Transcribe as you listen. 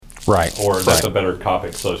Right. Or that's a better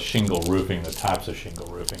topic. So shingle roofing, the types of shingle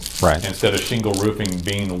roofing. Right. Instead of shingle roofing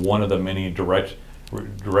being one of the many direct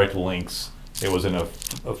links, it was in a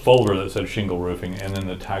folder that said shingle roofing, and then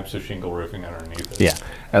the types of shingle roofing underneath it. Yeah,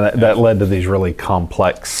 and that led to these really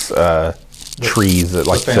complex trees, that,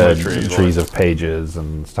 like trees of pages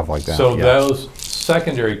and stuff like that. So those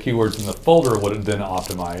secondary keywords in the folder would have been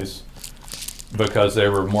optimized because they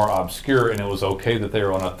were more obscure, and it was okay that they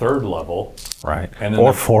were on a third level. Right. And then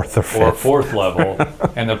or fourth or fifth. Or fourth level.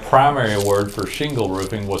 And the primary word for shingle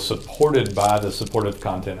roofing was supported by the supportive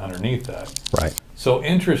content underneath that. Right. So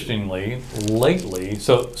interestingly, lately,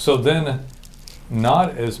 so then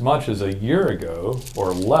not as much as a year ago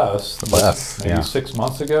or less, maybe 6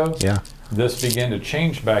 months ago, this began to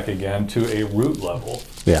change back again to a root level.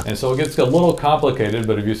 Yeah. And so it gets a little complicated,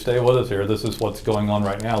 but if you stay with us here, this is what's going on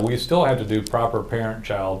right now. We still have to do proper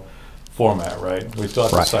parent-child format, right? We still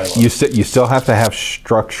have to silo. You still have to have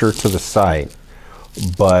structure to the site,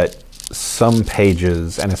 but some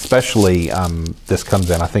pages, and especially this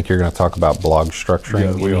comes in, I think you're going to talk about blog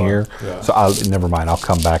structuring in here. Yeah. So never mind, I'll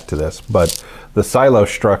come back to this. But the silo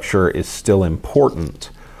structure is still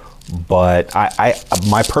important, but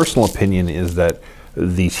my personal opinion is that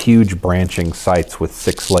these huge branching sites with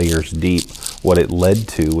 6 layers deep, what it led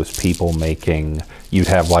to was people making, you'd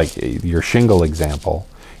have like your shingle example,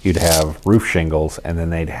 you'd have roof shingles, and then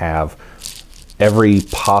they'd have every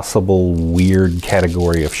possible weird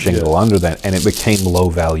category of shingle under that, and it became low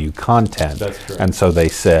value content. That's true. And so they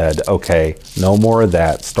said, okay, no more of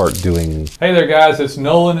that, start doing... Hey there guys, it's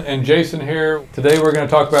Nolan and Jason here. Today we're going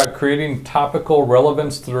to talk about creating topical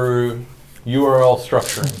relevance through URL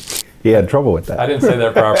structuring. You had trouble with that. I didn't say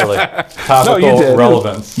that properly. Topical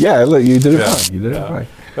relevance. Yeah, look, you did it fine. You did it fine.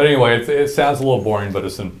 But anyway, it sounds a little boring, but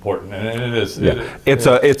it's important, and it is. Yeah. It's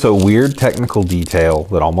a weird technical detail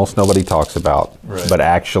that almost nobody talks about, but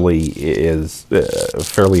actually is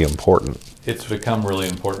fairly important. It's become really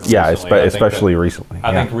important. Yeah, recently. especially recently.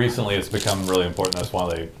 I think recently it's become really important. That's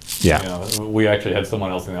why they. Yeah. You know, we actually had someone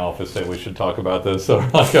else in the office say we should talk about this. So we're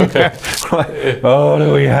like, okay. Oh,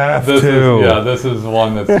 do we have to? This is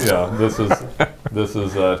one that's this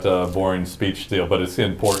is that boring speech deal, but it's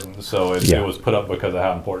important. So it was put up because of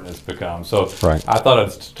how important it's become. So I thought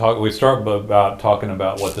I'd talk. We start about talking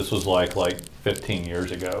about what this was like 15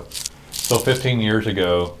 years ago. So 15 years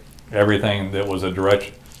ago, everything that was a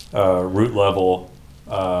direct root level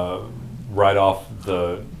right off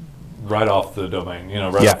the domain, off the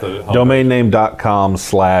domainname.com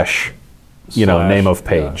 / name of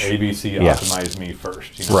page. ABC optimize me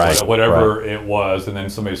first. Whatever it was, and then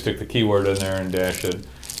somebody stick the keyword in there and dash it,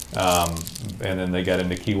 and then they got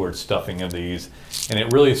into keyword stuffing of these, and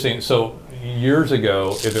it really seemed so. Years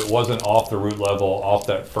ago, if it wasn't off the root level, off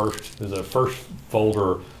that first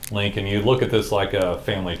folder link, and you look at this like a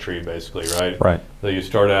family tree, basically, right? Right. So you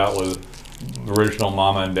start out with original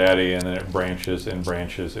mama and daddy, and then it branches and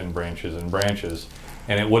branches and branches and branches,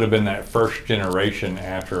 and it would have been that first generation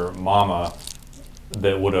after mama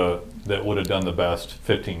that would have done the best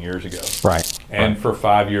 15 years ago. Right. And for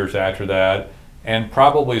 5 years after that, and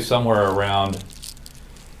probably somewhere around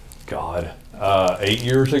 8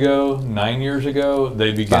 years ago, 9 years ago,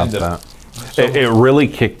 they began to. It really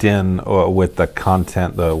kicked in with the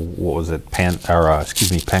content.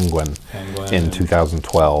 Penguin in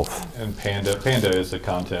 2012. And Panda is the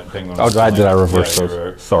content. Penguin. Oh, did I reverse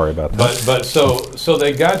those? Sorry about that. But so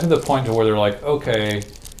they got to the point to where they're like, okay,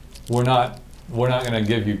 we're not going to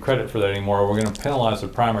give you credit for that anymore. We're going to penalize the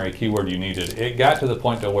primary keyword you needed. It got to the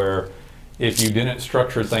point to where if you didn't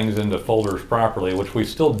structure things into folders properly, which we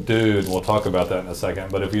still do, and we'll talk about that in a second,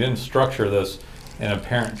 but if you didn't structure this in a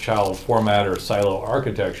parent-child format or silo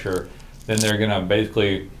architecture, then they're going to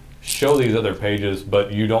basically show these other pages,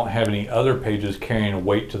 but you don't have any other pages carrying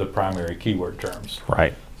weight to the primary keyword terms.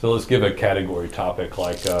 Right. So let's give a category topic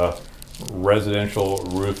like residential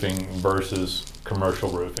roofing versus commercial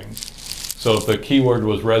roofing. So if the keyword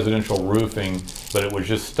was residential roofing, but it was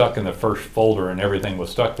just stuck in the first folder and everything was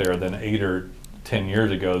stuck there, then 8 or 10 years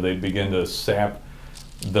ago, they'd begin to sap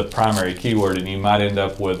the primary keyword, and you might end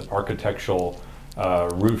up with architectural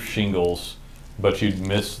roof shingles, but you'd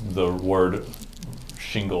miss the word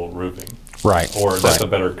shingle roofing. Right. Or that's a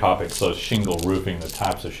better topic. So shingle roofing, the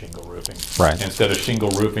types of shingle roofing. Right. Instead of shingle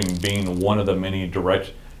roofing being one of the many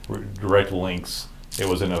direct links, it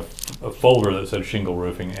was in a folder that said shingle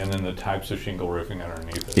roofing, and then the types of shingle roofing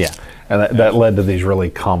underneath it. Yeah, and that led to these really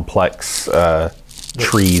complex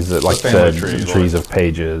trees, that like trees of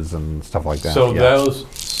pages and stuff like that. So those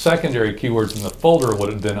secondary keywords in the folder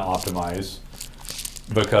would have been optimized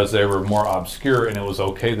because they were more obscure, and it was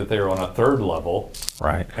okay that they were on a third level.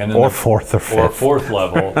 Right. And then or fourth or fifth. Or fourth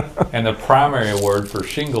level. And the primary word for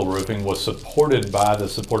shingle roofing was supported by the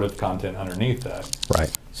supportive content underneath that.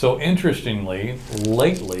 Right. So interestingly,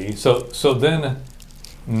 lately, so then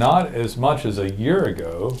not as much as a year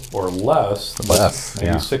ago or less,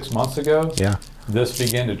 maybe 6 months ago, this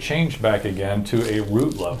began to change back again to a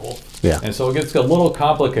root level. Yeah. And so it gets a little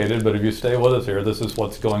complicated, but if you stay with us here, this is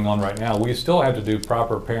what's going on right now. We still have to do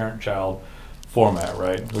proper parent-child format,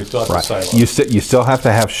 right? We still have to silo. You still have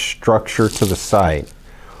to have structure to the site,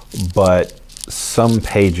 but some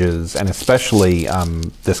pages, and especially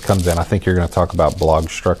this comes in, I think you're going to talk about blog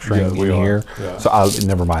structuring here. Yeah. So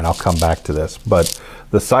never mind, I'll come back to this. But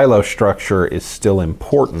the silo structure is still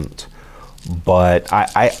important, but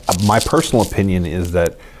my personal opinion is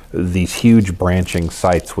that these huge branching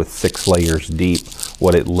sites with 6 layers deep,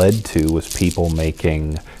 what it led to was people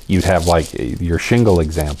making, you'd have like your shingle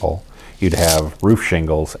example, you'd have roof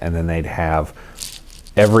shingles, and then they'd have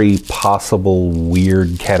every possible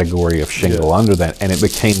weird category of shingle under that, and it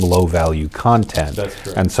became low value content. That's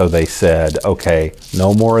true. And so they said, okay,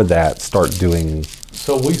 no more of that, start doing.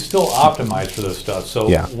 So we still optimize for this stuff. So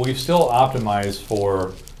we still optimize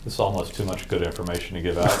for, this is almost too much good information to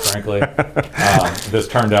give out, frankly. This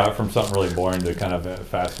turned out from something really boring to kind of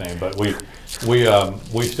fascinating, but we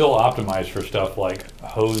still optimize for stuff like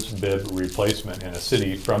hose bib replacement in a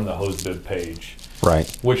city from the hose bib page.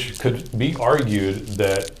 Right. Which could be argued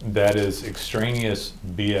that that is extraneous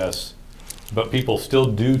BS, but people still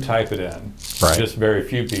do type it in. Right. Just very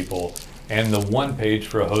few people. And the one page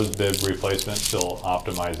for a hose bib replacement still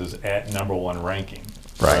optimizes at #1 ranking.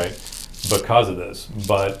 Right. Because of this.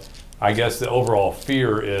 But I guess the overall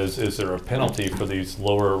fear is there a penalty for these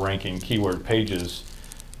lower ranking keyword pages?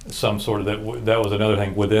 Some sort of that was another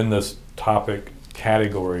thing within this topic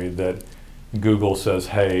category that Google says,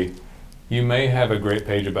 hey, you may have a great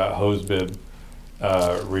page about hose bib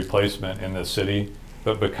replacement in the city,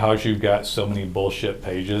 but because you've got so many bullshit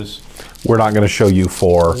pages, we're not going to show you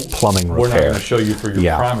for plumbing repair. We're not going to show you for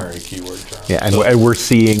your primary keyword term. Yeah, and, and we're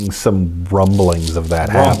seeing some rumblings of that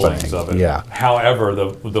happening. Of it. Yeah. However,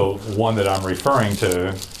 the one that I'm referring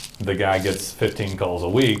to, the guy gets 15 calls a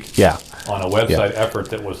week. Yeah. On a website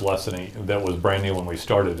effort that was that was brand new when we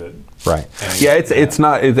started it. Right. Yeah, it's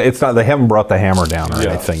not they haven't brought the hammer down or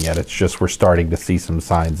anything yet. It's just we're starting to see some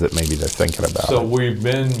signs that maybe they're thinking about So it. we've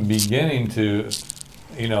been beginning to,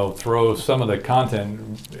 throw some of the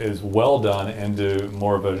content is well done into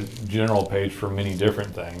more of a general page for many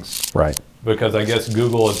different things. Right. Because I guess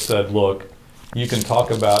Google had said, look, you can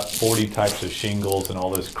talk about 40 types of shingles and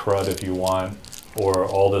all this crud if you want, or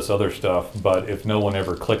all this other stuff, but if no one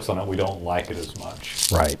ever clicks on it, we don't like it as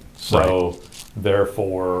much. Right. So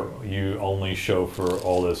therefore, you only show for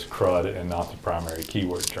all this crud and not the primary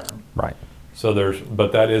keyword term. Right. So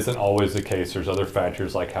but that isn't always the case. There's other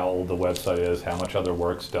factors like how old the website is, how much other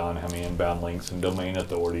work's done, how many inbound links, and domain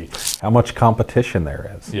authority. How much competition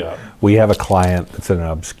there is. Yeah. We have a client that's in an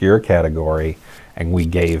obscure category, and we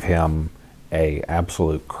gave him a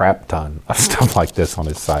absolute crap ton of stuff like this on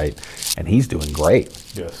his site, and he's doing great.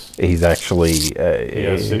 Yes. He's actually he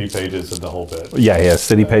has city pages and the whole bit. Yeah, he has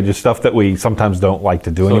city pages, stuff that we sometimes don't like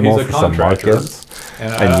to do anymore he's a for some markets.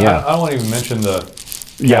 And I won't even mention the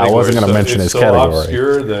I wasn't going to mention his category. It's so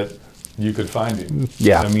obscure that you could find him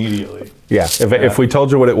immediately. Yeah, if we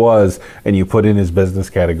told you what it was and you put in his business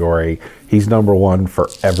category, he's #1 for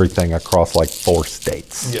everything across like 4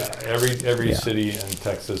 states. Yeah, every city in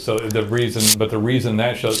Texas. So the reason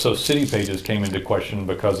that shows, so city pages came into question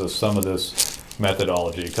because of some of this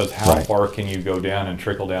methodology, because how far can you go down and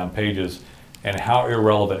trickle down pages, and how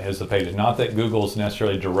irrelevant is the page? Not that Google's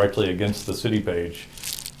necessarily directly against the city page,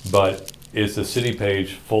 but is the city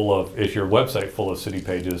page is your website full of city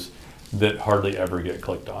pages that hardly ever get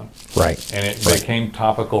clicked on? Right. And it became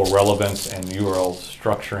topical relevance and URL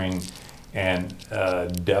structuring and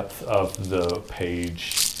depth of the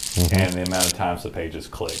page and the amount of times the page is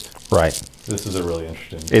clicked. Right. This is a really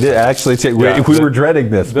interesting. It is actually. We were dreading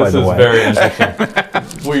this. By the way, this is very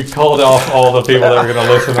interesting. We called off all the people that were going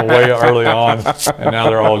to listen way early on, and now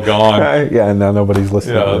they're all gone. Yeah, and now nobody's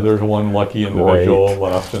listening. Yeah, there's one lucky individual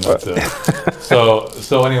left, and that's it.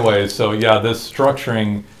 So anyways, this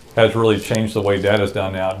structuring has really changed the way data is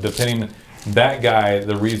done now. That guy,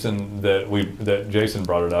 the reason that Jason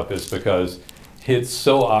brought it up is because it's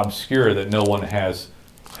so obscure that no one has.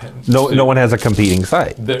 No one has a competing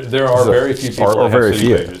site. There are very few people that have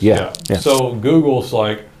city pages. Yeah. So Google's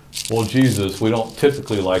like, well, Jesus, we don't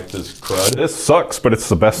typically like this crud. This sucks, but it's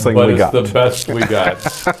the best thing we got. But it's the best we got.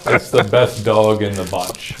 It's the best dog in the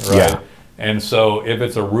bunch, right? Yeah. And so if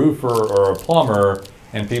it's a roofer or a plumber,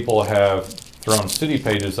 and people have thrown city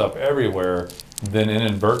pages up everywhere, then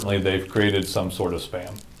inadvertently they've created some sort of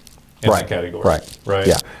spam in that category. Right.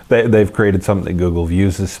 Yeah. They've created something that Google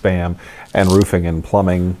views as spam, and roofing and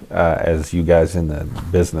plumbing, as you guys in the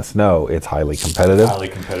business know, it's highly competitive. Highly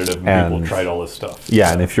competitive, and people tried all this stuff.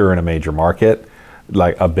 Yeah, and if you're in a major market,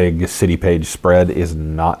 like a big city page spread is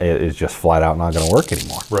just flat out not going to work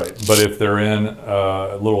anymore. Right, but if they're in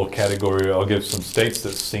a little category, I'll give some states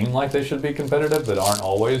that seem like they should be competitive but aren't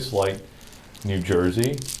always, like New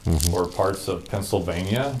Jersey or parts of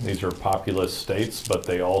Pennsylvania. These are populous states, but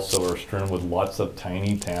they also are strewn with lots of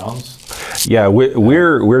tiny towns. Yeah,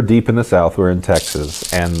 we're deep in the South. We're in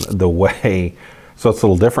Texas, and the way, so it's a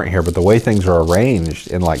little different here, but the way things are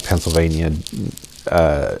arranged in like Pennsylvania,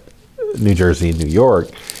 New Jersey, and New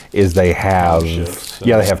York, is they have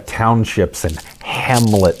they have townships and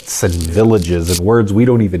hamlets and villages and words we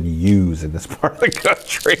don't even use in this part of the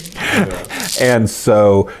country. And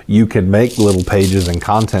so you can make little pages and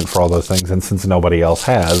content for all those things, and since nobody else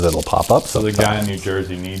has, it'll pop up So sometimes. the guy in New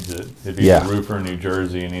Jersey needs it. If he's a roofer in New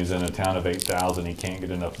Jersey and he's in a town of 8,000, he can't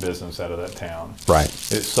get enough business out of that town. Right.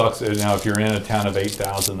 It sucks. Now, if you're in a town of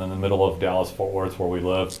 8,000 in the middle of Dallas-Fort Worth where we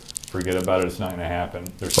live, forget about it. It's not going to happen.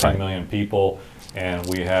 There's 10 million people, and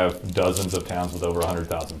we have dozens of towns with over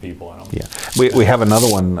 100,000 people in them. Yeah, we have another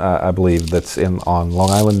one, I believe, that's on Long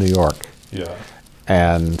Island, New York. Yeah.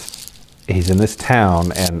 And he's in this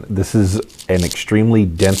town, and this is an extremely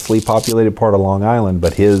densely populated part of Long Island,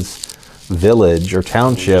 but his village or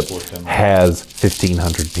township has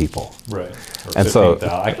 1,500 people. Right. Or and so,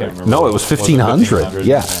 I can't remember. No, it was 1,500.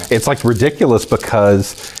 Yeah. It's like ridiculous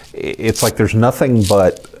because it's like there's nothing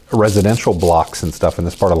but residential blocks and stuff in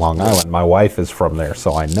this part of Long Island. My wife is from there,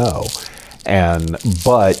 so I know.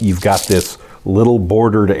 But you've got this little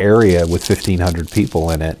bordered area with 1,500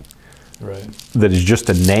 people in it. Right. That is just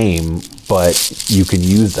a name, but you can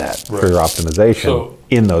use that for your optimization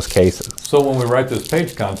in those cases. So when we write this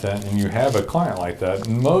page content and you have a client like that,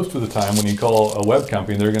 most of the time when you call a web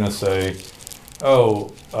company, they're going to say,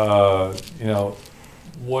 "Oh,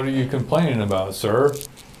 what are you complaining about, sir?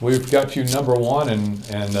 We've got you number one and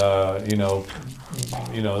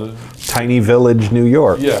tiny village, New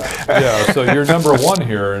York." Yeah. So you're number one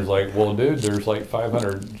here. Is like, well, dude, there's like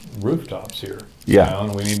 500 rooftops here. Yeah.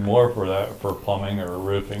 And we need more for that, for plumbing or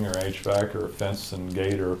roofing or HVAC or fence and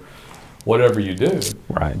gate or whatever you do.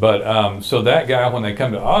 Right. But so that guy, when they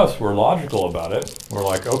come to us, we're logical about it. We're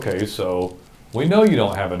like, okay, so we know you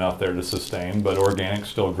don't have enough there to sustain, but organic's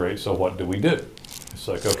still great. So what do we do? It's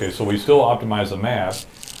like, okay, so we still optimize the map.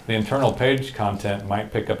 The internal page content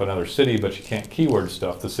might pick up another city, but you can't keyword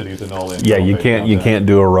stuff. The cities and all the Yeah, you can't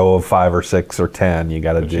do a row of 5 or 6 or 10. You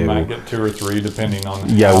got to do. You might get 2 or 3 depending on.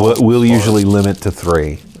 Yeah, we'll usually limit to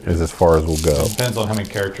 3 as far as we'll go. It depends on how many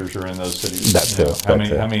characters are in those cities. That too. How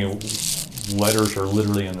many letters are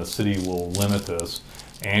literally in the city will limit this,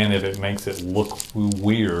 and if it makes it look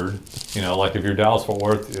weird, like if you're Dallas-Fort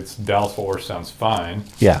Worth, it's Dallas-Fort Worth sounds fine.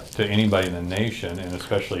 Yeah. To anybody in the nation, and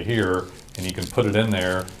especially here. And you can put it in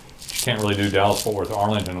there. You can't really do Dallas-Fort Worth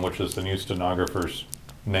Arlington, which is the new stenographer's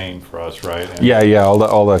name for us, right? And yeah.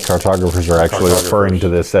 All the cartographers are actually referring to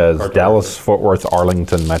this as Dallas-Fort Worth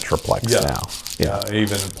Arlington Metroplex now. Yeah.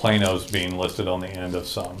 Even Plano's being listed on the end of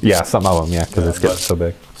some. Yeah, some of them, because it's getting so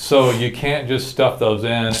big. So you can't just stuff those in,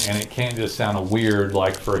 and it can't just sound weird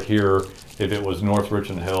like for here, if it was North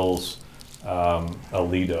Richmond Hills,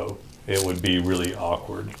 Aledo. It would be really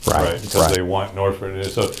awkward, right? Because they want Northwood.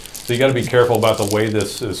 So you got to be careful about the way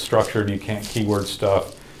this is structured. You can't keyword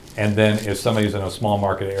stuff. And then if somebody's in a small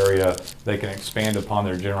market area, they can expand upon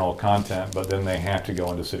their general content, but then they have to go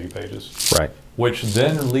into city pages. Right. Which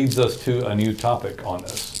then leads us to a new topic on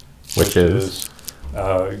this, which is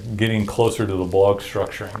getting closer to the blog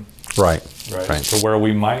structuring. Right. So where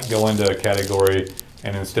we might go into a category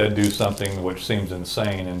and instead do something which seems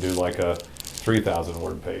insane and do like a 3,000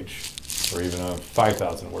 word page or even a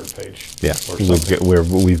 5,000 word page. Yeah,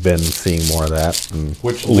 we've been seeing more of that.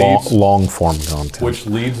 Which long form content. Which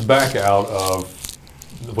leads back into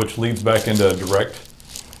a direct,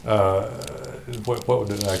 what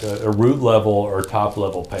would it like a root level or top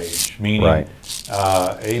level page, meaning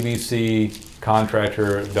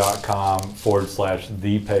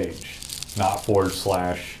abccontractor.com/the page, not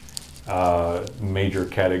 / major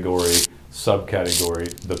category,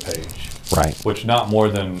 subcategory, the page. Right. Which not more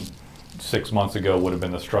than 6 months ago would have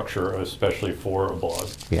been the structure, especially for a blog.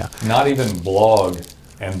 Yeah. Not even blog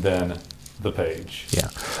and then the page. Yeah.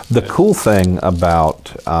 The cool thing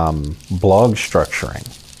about blog structuring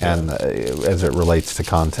and as it relates to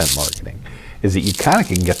content marketing is that you kind of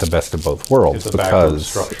can get the best of both worlds. It's a backroom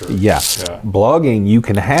structure. Blogging, you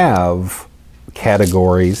can have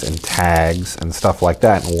categories and tags and stuff like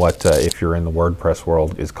that, and what, if you're in the WordPress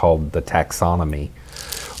world, is called the taxonomy.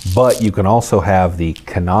 But you can also have the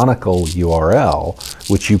canonical URL,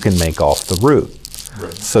 which you can make off the root.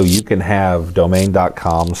 Right. So you can have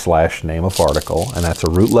domain.com/name of article, and that's a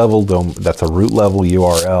root level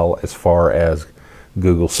URL as far as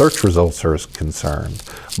Google search results are concerned.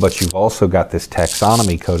 But you've also got this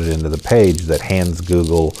taxonomy coded into the page that hands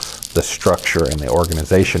Google the structure and the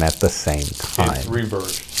organization at the same time. It's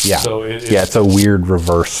reversed. Yeah. So it's a weird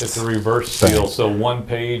reverse. It's a reverse deal. So one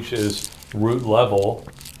page is root level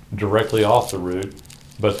directly off the root,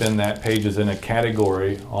 but then that page is in a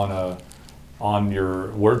category on your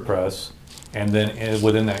WordPress, and then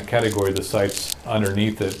within that category, the sites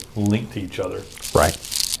underneath it link to each other. Right.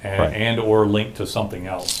 And or link to something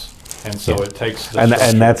else. And so it takes the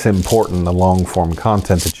and that's important. The long form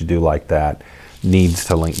content that you do like that needs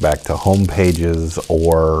to link back to home pages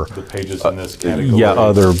or the pages in this category. Yeah,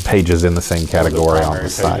 other pages in the same category on the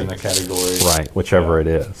site. In the category. Right, whichever it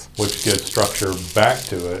is. Which gives structure back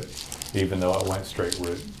to it, even though it went straight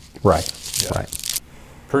root. Right. Yeah. Right.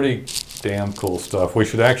 Pretty damn cool stuff. We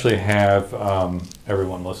should actually have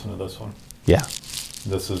everyone listen to this one. Yeah.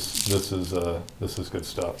 This is good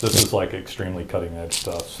stuff. This is like extremely cutting edge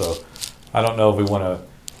stuff. So I don't know if we want to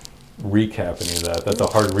recap any of that. That's a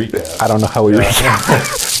hard recap. I don't know how we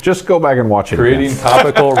recap. Just go back and watch it. Creating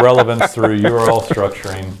topical relevance through URL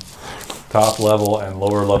structuring, top level and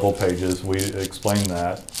lower level pages. We explained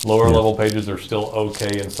that. Lower level pages are still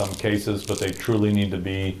okay in some cases, but they truly need to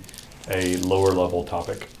be a lower level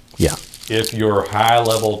topic. Yeah. If your high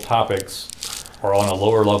level topics are on a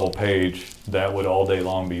lower level page, that would all day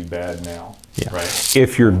long be bad now. Yeah. Right.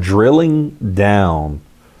 If you're drilling down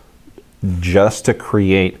just to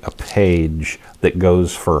create a page that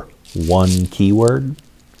goes for one keyword,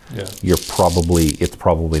 it's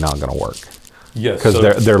probably not going to work. Yes, because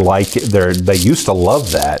they used to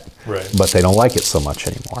love that, right, but they don't like it so much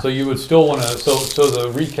anymore. So you would still want to. So the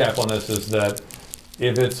recap on this is that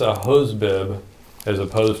if it's a hose bib, as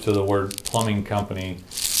opposed to the word plumbing company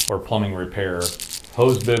or plumbing repair,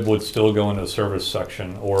 hose bib would still go into the service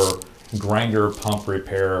section, or grinder pump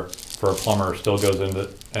repair for a plumber still goes into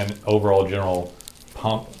an overall general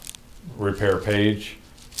pump repair page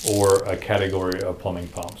or a category of plumbing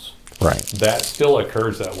pumps. Right. That still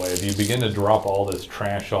occurs that way. If you begin to drop all this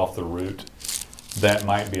trash off the root, that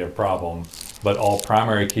might be a problem. But all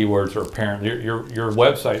primary keywords are parent. Your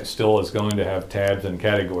website still is going to have tabs and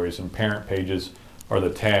categories, and parent pages are the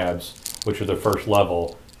tabs, which are the first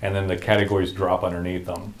level, and then the categories drop underneath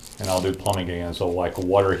them. And I'll do plumbing again, so like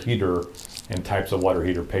water heater and types of water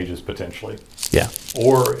heater pages potentially. Yeah.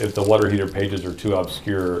 Or if the water heater pages are too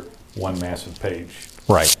obscure, one massive page.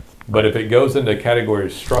 Right. But if it goes into category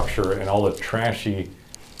structure and all the trashy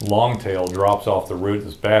long tail drops off the root,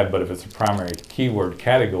 it's bad. But if it's a primary keyword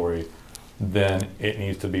category, then it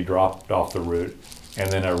needs to be dropped off the root. And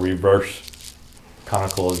then a reverse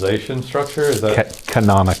canonicalization structure, is that?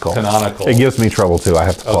 Canonical. Canonical. It gives me trouble too. I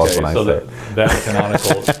have to pause when I say it. That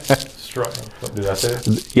canonical structure, did I say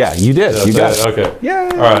it? Yeah, you did. You got it. Okay. Yeah.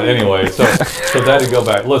 All right, anyway, so that'd go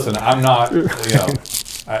back. Listen, I'm not,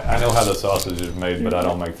 I know how the sausage is made, but I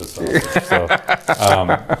don't make the sausage. So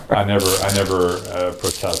I never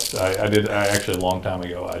protest. I actually a long time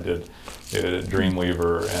ago I did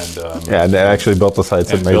Dreamweaver and they actually built the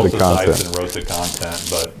sites and made the content. Sites and wrote the content,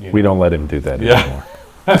 but we don't let him do that anymore.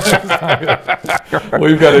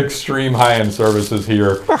 We've got extreme high-end services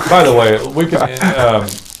here. By the way,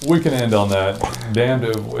 we can end on that. Damned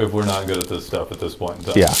if we're not good at this stuff at this point in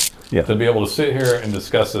time. Yeah. To be able to sit here and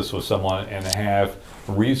discuss this with someone and have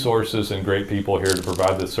resources and great people here to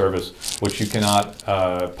provide this service, which you cannot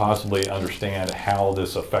possibly understand how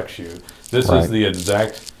this affects you. This is the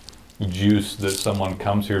exact juice that someone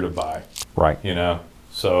comes here to buy. Right.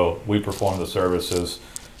 So we perform the services.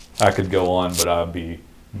 I could go on, but I'd be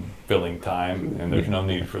filling time, and there's no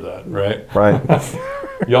need for that, right? Right.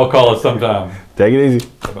 Y'all call us sometime. Take it easy.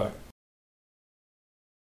 Bye-bye.